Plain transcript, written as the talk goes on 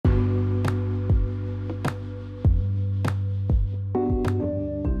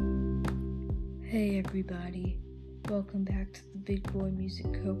everybody. Welcome back to the Big Boy Music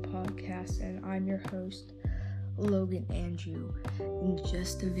Co. podcast, and I'm your host, Logan Andrew. In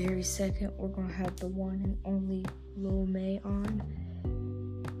just a very second, we're going to have the one and only Lil May on.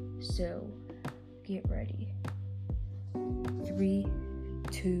 So, get ready. 3,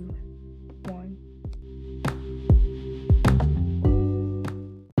 2, 1.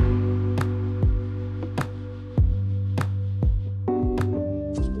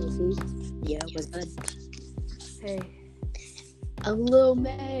 Yeah, what's good? Hey. I'm Lil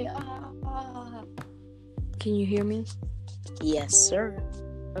May. Can you hear me? Yes, sir.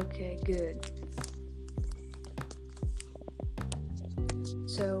 Okay, good.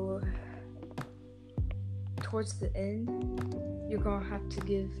 So, towards the end, you're gonna have to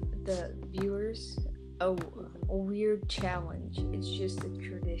give the viewers a weird challenge. It's just a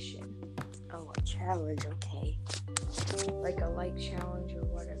tradition. Oh, a challenge, okay. Like a like challenge or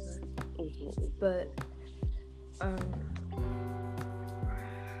whatever. Mm-hmm. But,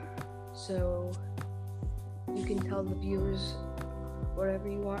 so you can tell the viewers whatever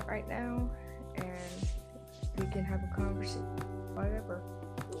you want right now, and we can have a conversation, whatever.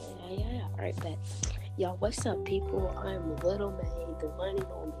 Yeah. Alright, bet. Y'all, what's up, people? I'm Little May, the one and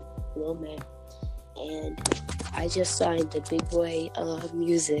only Lil May. And I just signed the Big Boy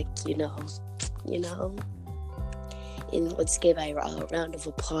Music, you know. And let's give a round of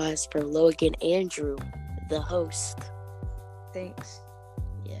applause for Logan Andrew, the host. Thanks.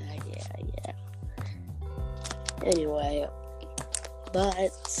 Yeah. Anyway,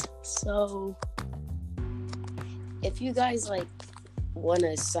 so if you guys want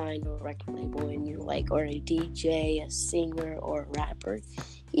to sign a record label and you're or a DJ, a singer, or a rapper,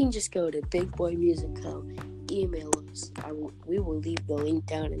 you can just go to Big Boy Music Co. Email us. We will leave the link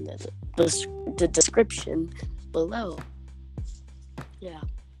down in the description below. Yeah.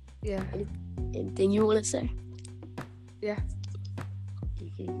 Anything you want to say? Yeah.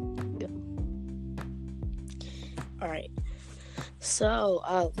 Go. All right. So,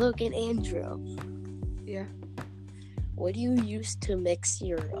 Logan Andrew. Yeah. What do you use to mix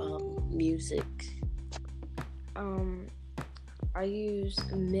your music? I use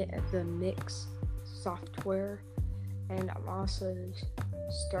the Mix software, and I'm also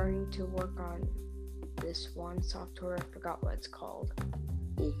starting to work on this one software. I forgot what it's called.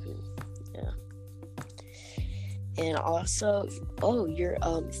 Yeah. And also, your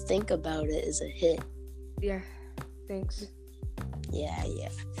Think About It is a hit. Yeah. Thanks. Yeah.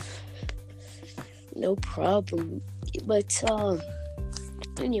 No problem. But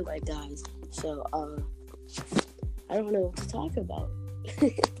anyway, guys. So I don't know what to talk about.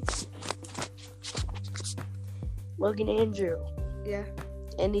 Logan Andrew. Yeah.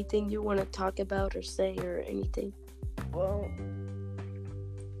 Anything you want to talk about or say or anything? Well,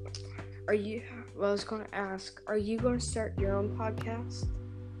 I was going to ask, are you going to start your own podcast?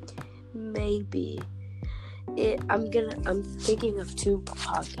 Maybe. I'm thinking of 2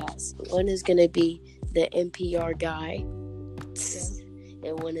 podcasts. One is gonna be the NPR guy,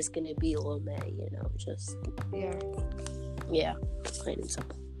 and one is gonna be Lil May. Just yeah, plain and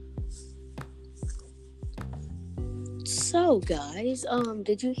simple. So, guys,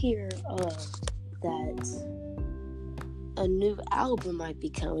 did you hear that a new album might be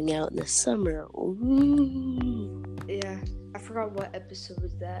coming out in the summer? Ooh. Yeah, I forgot what episode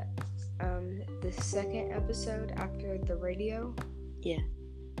was that. The second episode after the radio. Yeah.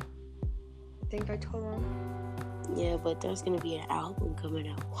 I think I told them. Yeah, but there's gonna be an album coming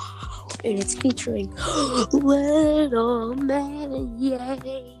out. Wow. And it's featuring Little Man, yay. You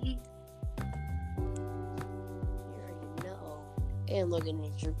already know. And Logan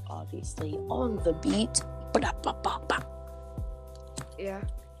Andrew, obviously, on the beat. Yeah.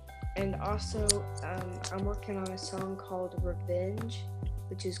 And also, I'm working on a song called Revenge,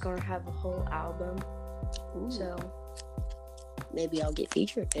 which is going to have a whole album. Ooh. So maybe I'll get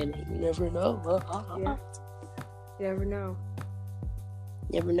featured in it. You never know. Yeah. You never know.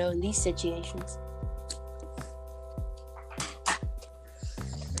 Never know in these situations.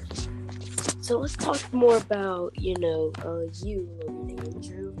 So let's talk more about, you, Logan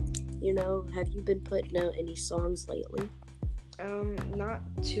Andrew. Have you been putting out any songs lately? Not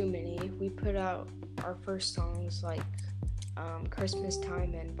too many. We put out our first songs Christmas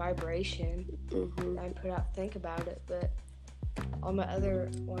Time and Vibration. Mm-hmm. I put out Think About It, but all my other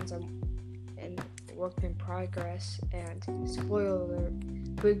ones are in work in progress. And spoiler alert,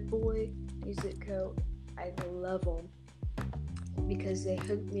 Big Boy Music Co. I love them because they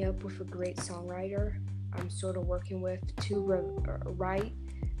hooked me up with a great songwriter I'm sort of working with to write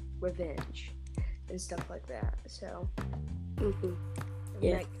Revenge and stuff like that. So Mm-hmm.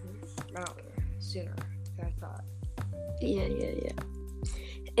 Yeah. sooner than I thought. Yeah.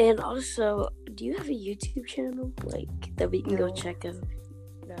 And also, do you have a YouTube channel that we can go check out?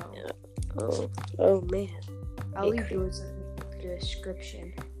 No. Yeah. Oh man. I'll leave yours in the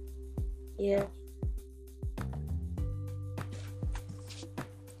description. Yeah.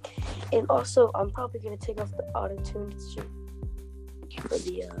 And also, I'm probably gonna take off the auto-tune for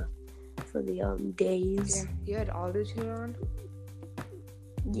the days. Yeah, you had auto-tune on?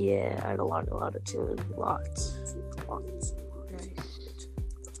 Yeah, I had a lot of auto-tune. Lots. Nice.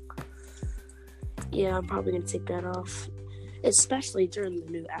 Yeah, I'm probably gonna take that off, especially during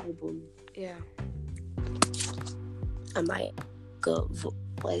the new album. Yeah. I might go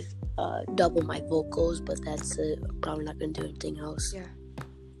double my vocals, but that's it. I'm probably not gonna do anything else. Yeah.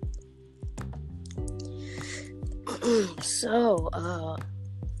 So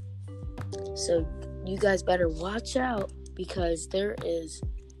you guys better watch out, because there is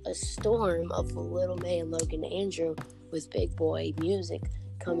a storm of Little May and Logan Andrew with Big Boy Music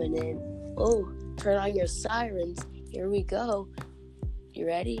coming in. Oh, turn on your sirens. Here we go. You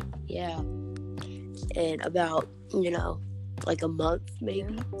ready? Yeah. In about, like a month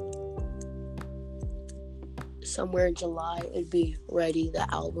maybe. Somewhere in July, it'd be ready,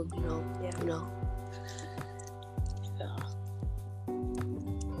 the album, Yeah.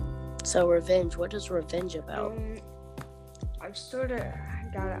 So Revenge, what is Revenge about? I've sort of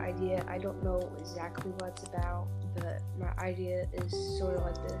got an idea. I don't know exactly what it's about, but my idea is sort of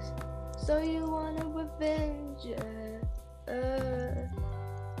like this. So you want a revenge,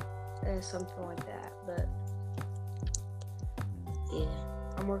 something like that. But yeah,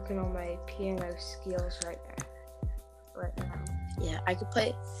 I'm working on my piano skills right now. Yeah, I can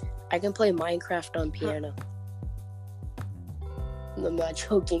play Minecraft on piano. I'm not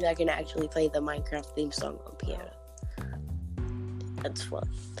joking. I can actually play the Minecraft theme song on piano. That's fun.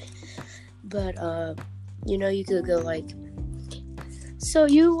 But you could go like, so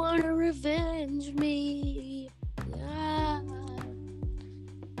you wanna revenge me? Yeah.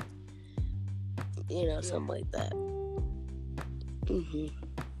 Something like that.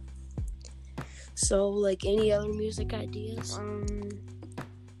 So, like, any other music ideas? I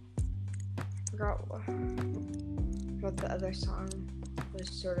forgot what the other song was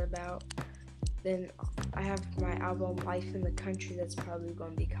sort of about. Then I have my album Life in the Country that's probably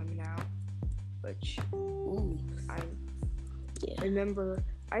going to be coming out, which I remember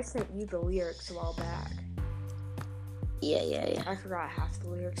I sent you the lyrics a while back. Yeah. I forgot half the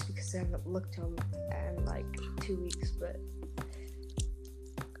lyrics because I haven't looked at them in like 2 weeks, but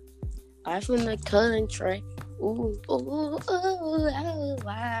Life in the Country. Ooh,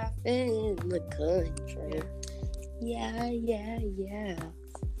 life in the country. Yeah.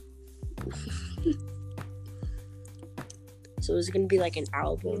 So is it gonna be like an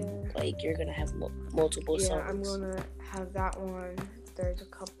album? Yeah. Like you're gonna have multiple songs? Yeah, I'm gonna have that one. There's a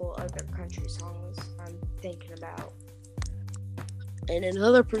couple other country songs I'm thinking about. And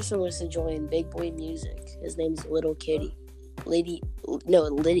another person was to join Big Boy Music. His name's Little Kitty. Liddy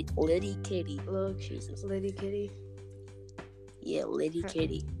Kitty. Little Jesus. Liddy Kitty. Yeah, Liddy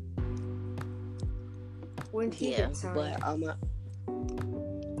Kitty. When did he get signed?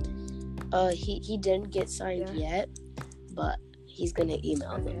 But he didn't get signed yet, but he's gonna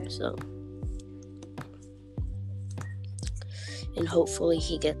email them. So, and hopefully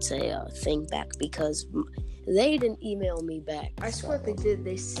he gets a thing back, because they didn't email me back. I swear they did.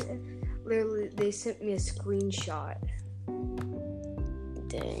 They sent me a screenshot.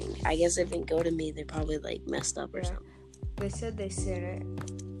 Dang, I guess it didn't go to me. They probably messed up or something. They said they sent it.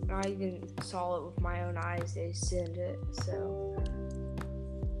 I even saw it with my own eyes. They sent it, so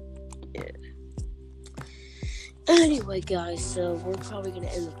yeah. Anyway, guys, so we're probably gonna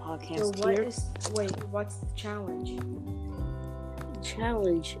end the podcast here. What's the challenge? The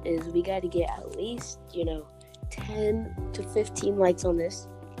challenge is we got to get at least 10 to 15 likes on this,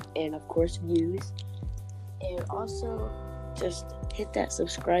 and of course views, and also just hit that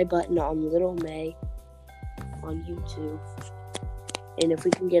subscribe button on Little May on YouTube. And if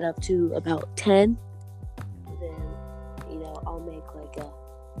we can get up to about 10, then I'll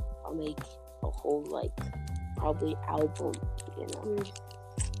make a whole probably album.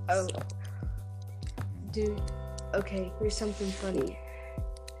 Oh, dude. Okay, here's something funny.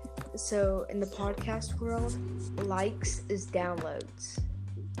 So in the podcast world, likes is downloads.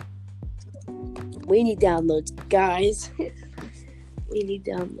 We need downloads, guys. We need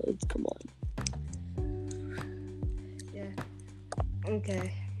downloads. Come on.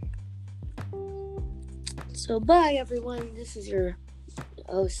 Okay. So bye everyone. This is your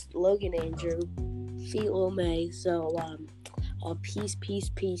host Logan Andrew, Feet Lil May. So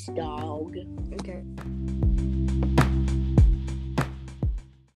Peace, dog. Okay.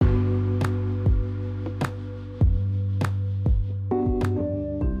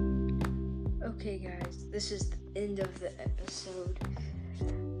 Okay, guys, this is the end of the episode.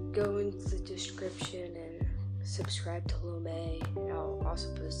 Go into the description and subscribe to Lome. I'll also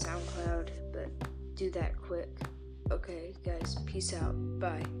put a SoundCloud, but do that quick. Okay, guys, peace out.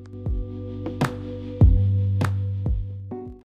 Bye.